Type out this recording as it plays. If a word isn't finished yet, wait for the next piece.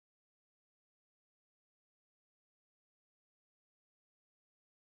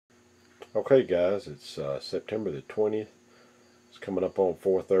Okay guys, it's September the 20th. It's coming up on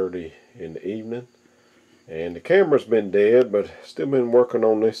 4:30 in the evening. And the camera's been dead, but still been working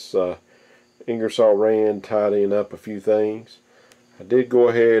on this Ingersoll Rand, tidying up a few things. I did go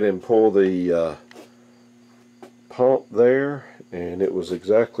ahead and pull the pump there, and it was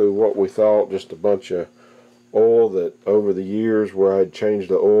exactly what we thought, just a bunch of oil that over the years where I'd changed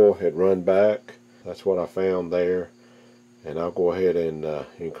the oil had run back. That's what I found there. And I'll go ahead and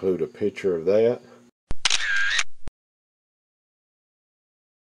include a picture of that.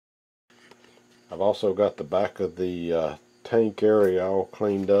 I've also got the back of the tank area all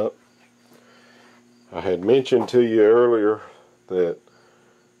cleaned up. I had mentioned to you earlier that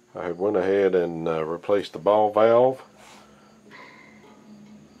I had went ahead and replaced the ball valve.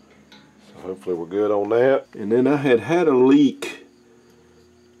 So hopefully we're good on that. And then I had a leak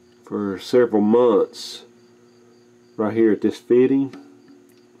for several months right here at this fitting,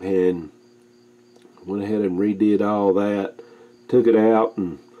 and went ahead and redid all that, took it out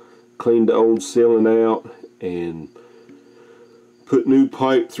and cleaned the old sealing out and put new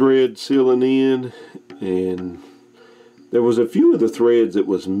pipe thread sealing in. And there was a few of the threads that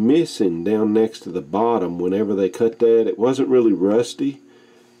was missing down next to the bottom whenever they cut that. It wasn't really rusty,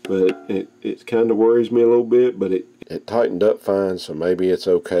 but it kind of worries me a little bit, but it tightened up fine, so maybe it's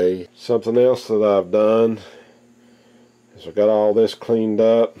okay. Something else that I've done is I got all this cleaned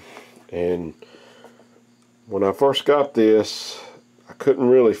up, and when I first got this I couldn't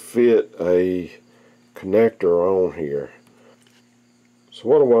really fit a connector on here. So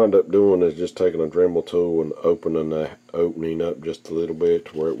what I wound up doing is just taking a Dremel tool and opening the opening up just a little bit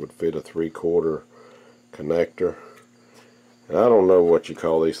to where it would fit a 3/4 connector. And I don't know what you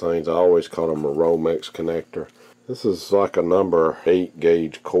call these things. I always call them a Romex connector. This is like a number 8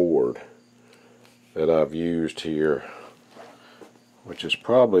 gauge cord that I've used here, which is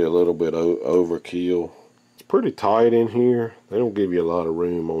probably a little bit overkill. It's pretty tight in here. They don't give you a lot of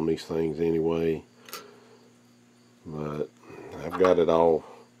room on these things anyway, but I've got it all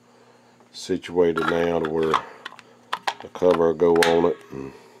situated now to where the cover will go on it,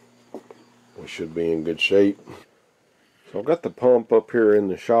 and we should be in good shape. So I've got the pump up here in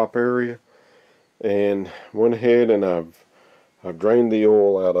the shop area, and went ahead and I've drained the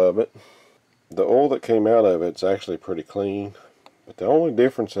oil out of it. The oil that came out of it's actually pretty clean, but the only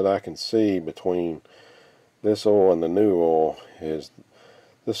difference that I can see between this oil and the new oil is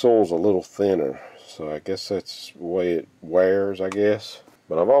this oil's a little thinner, so I guess that's the way it wears, I guess.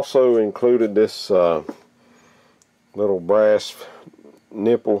 But I've also included this little brass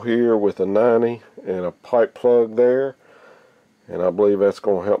nipple here with a 90 and a pipe plug there, and I believe that's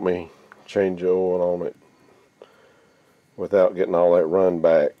going to help me change the oil on it without getting all that run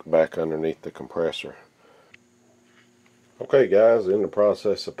back underneath the compressor. Okay guys, in the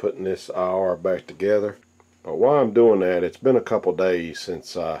process of putting this IR back together. But while I'm doing that, it's been a couple days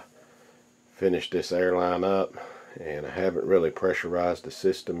since I finished this airline up, and I haven't really pressurized the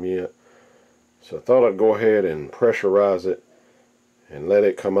system yet. So I thought I'd go ahead and pressurize it and let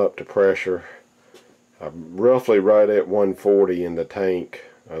it come up to pressure. I'm roughly right at 140 in the tank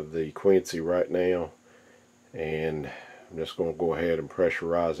of the Quincy right now, and I'm just going to go ahead and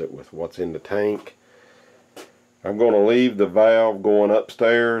pressurize it with what's in the tank. I'm going to leave the valve going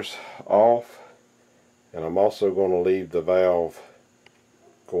upstairs off, and I'm also going to leave the valve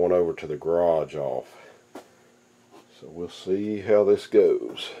going over to the garage off. So we'll see how this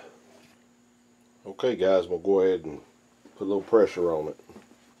goes. Okay guys, we'll go ahead and put a little pressure on it.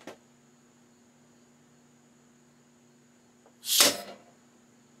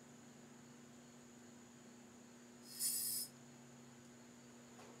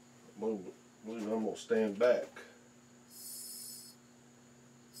 I'm going to stand back.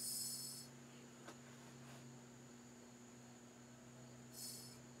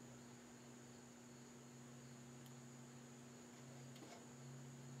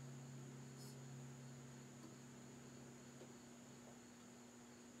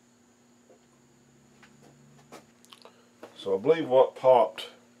 So I believe what popped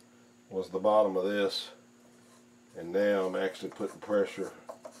was the bottom of this, and now I'm actually putting pressure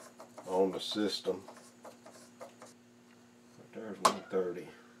on the system. Right there's 130.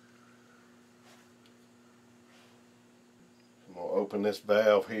 I'm going to open this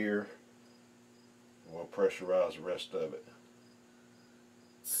valve here, and we'll pressurize the rest of it.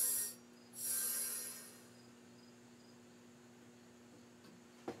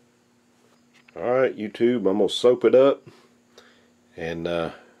 Alright YouTube, I'm going to soap it up, and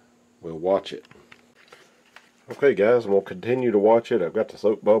we'll watch it. Okay guys, I'm going to continue to watch it. I've got the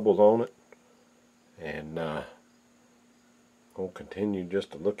soap bubbles on it, and I'll continue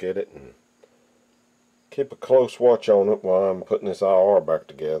just to look at it and keep a close watch on it while I'm putting this IR back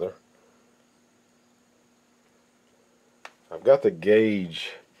together. I've got the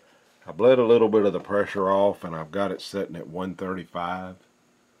gauge. I bled a little bit of the pressure off and I've got it setting at 135.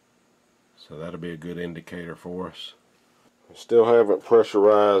 So that'll be a good indicator for us. I still haven't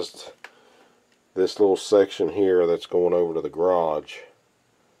pressurized this little section here that's going over to the garage.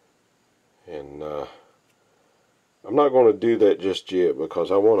 And I'm not going to do that just yet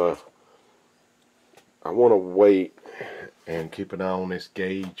because I want to wait and keep an eye on this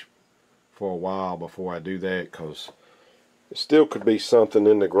gauge for a while before I do that, because it still could be something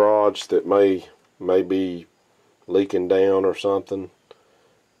in the garage that may be leaking down or something.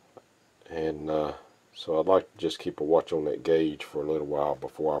 And so I'd like to just keep a watch on that gauge for a little while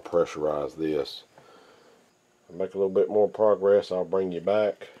before I pressurize this. I'll make a little bit more progress, I'll bring you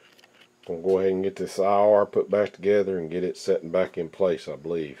back. I'm going to go ahead and get this IR put back together and get it setting back in place, I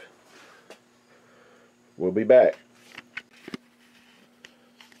believe. We'll be back.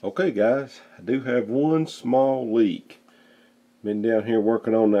 Okay guys, I do have one small leak. Been down here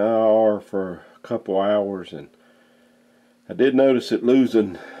working on the IR for a couple hours, and I did notice it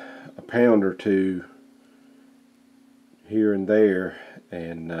losing a pound or two here and there,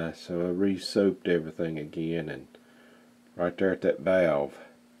 and so I re-soaped everything again, and right there at that valve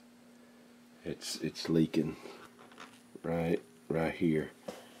it's leaking right here.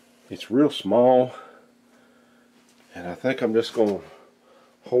 It's real small, and I think I'm just going to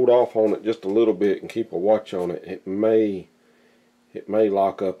hold off on it just a little bit and keep a watch on it. It may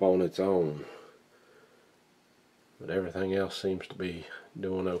lock up on its own, but everything else seems to be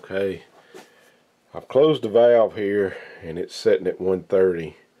doing okay. I've closed the valve here and it's setting at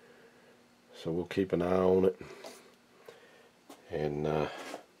 130, so we'll keep an eye on it and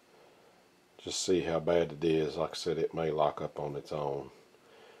just see how bad it is. Like I said, it may lock up on its own.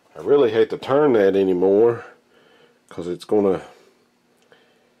 I really hate to turn that anymore because it's going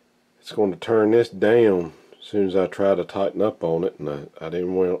to turn this down as soon as I try to tighten up on it, and I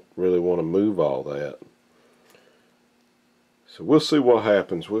didn't really want to move all that. So we'll see what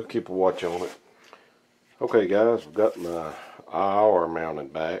happens. We'll keep a watch on it. Okay guys, I've got my IR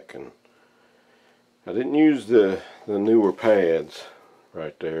mounted back, and I didn't use the newer pads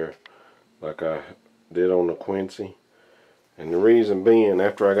right there like I did on the Quincy. And the reason being,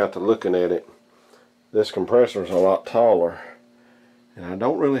 after I got to looking at it, this compressor is a lot taller, and I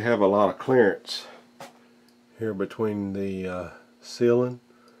don't really have a lot of clearance here between the ceiling.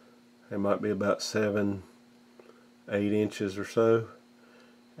 It might be about 7-8 inches or so,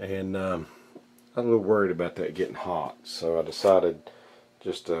 and I'm a little worried about that getting hot, so I decided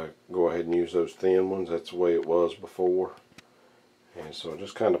just to go ahead and use those thin ones. That's the way it was before, and so I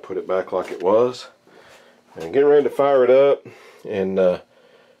just kind of put it back like it was, and getting ready to fire it up. And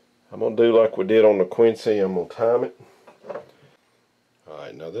I'm going to do like we did on the Quincy. I'm going to time it.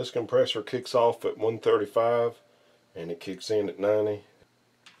 Alright, now this compressor kicks off at 135 and it kicks in at 90.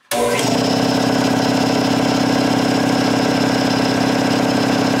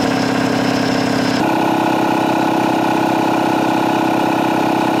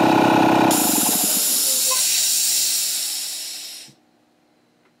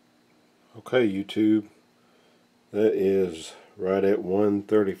 Okay YouTube, that is right at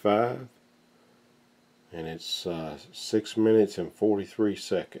 135, and it's 6 minutes and 43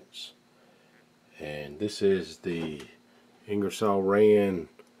 seconds. And this is the Ingersoll Rand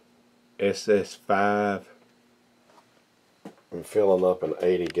SS5. I'm filling up an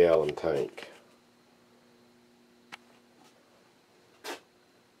 80-gallon tank.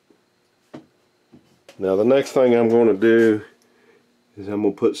 Now the next thing I'm going to do is I'm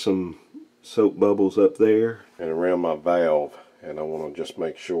going to put some soap bubbles up there and around my valve, and I want to just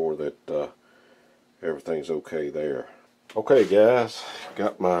make sure that everything's okay there. Okay guys,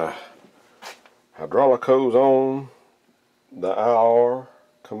 got my hydraulic hose on, the IR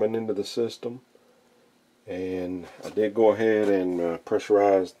coming into the system, and I did go ahead and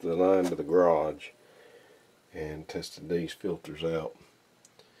pressurize the line to the garage and tested these filters out.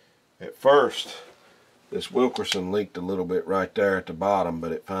 At first this Wilkerson leaked a little bit right there at the bottom,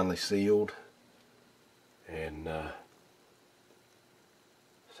 but it finally sealed, and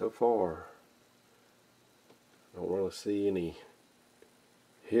so far I don't really see any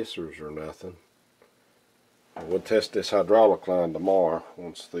hissers or nothing. We'll test this hydraulic line tomorrow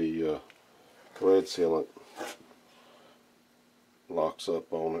once the thread sealant locks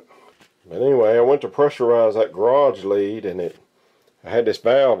up on it. But anyway, I went to pressurize that garage lead, and I had this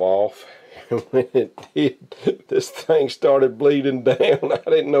valve off. When it did, this thing started bleeding down. I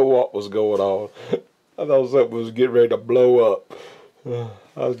didn't know what was going on. I thought something was getting ready to blow up.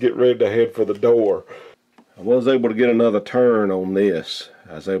 I was getting ready to head for the door. I was able to get another turn on this.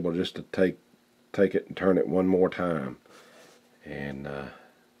 I was able just to take it and turn it one more time. And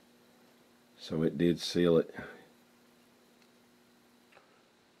so it did seal it.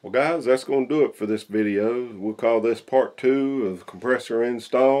 Well guys, that's going to do it for this video. We'll call this part 2 of compressor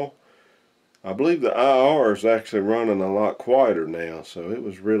install. I believe the IR is actually running a lot quieter now, so it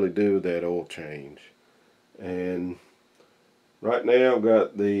was really due with that oil change. And right now I've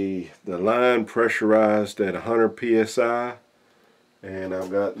got the line pressurized at 100 psi, and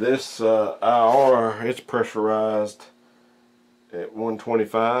I've got this IR, it's pressurized at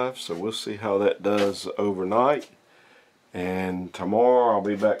 125, so we'll see how that does overnight. And tomorrow I'll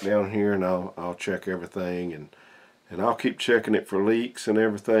be back down here and I'll check everything, and I'll keep checking it for leaks and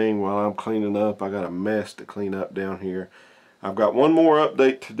everything while I'm cleaning up. I got a mess to clean up down here. I've got one more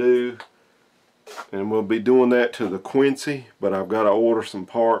update to do, and we'll be doing that to the Quincy, but I've got to order some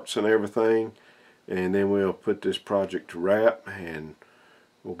parts and everything, and then we'll put this project to wrap and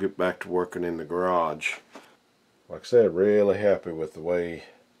we'll get back to working in the garage. Like I said, really happy with the way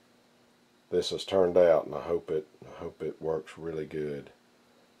this has turned out, and I hope it works really good.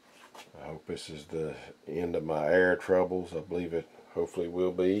 I hope this is the end of my air troubles. I believe it hopefully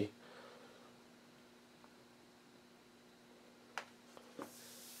will be.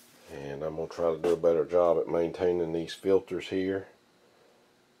 And I'm going to try to do a better job at maintaining these filters here.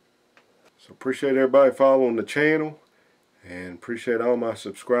 So appreciate everybody following the channel, and appreciate all my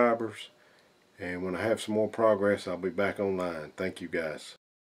subscribers. And when I have some more progress, I'll be back online. Thank you guys.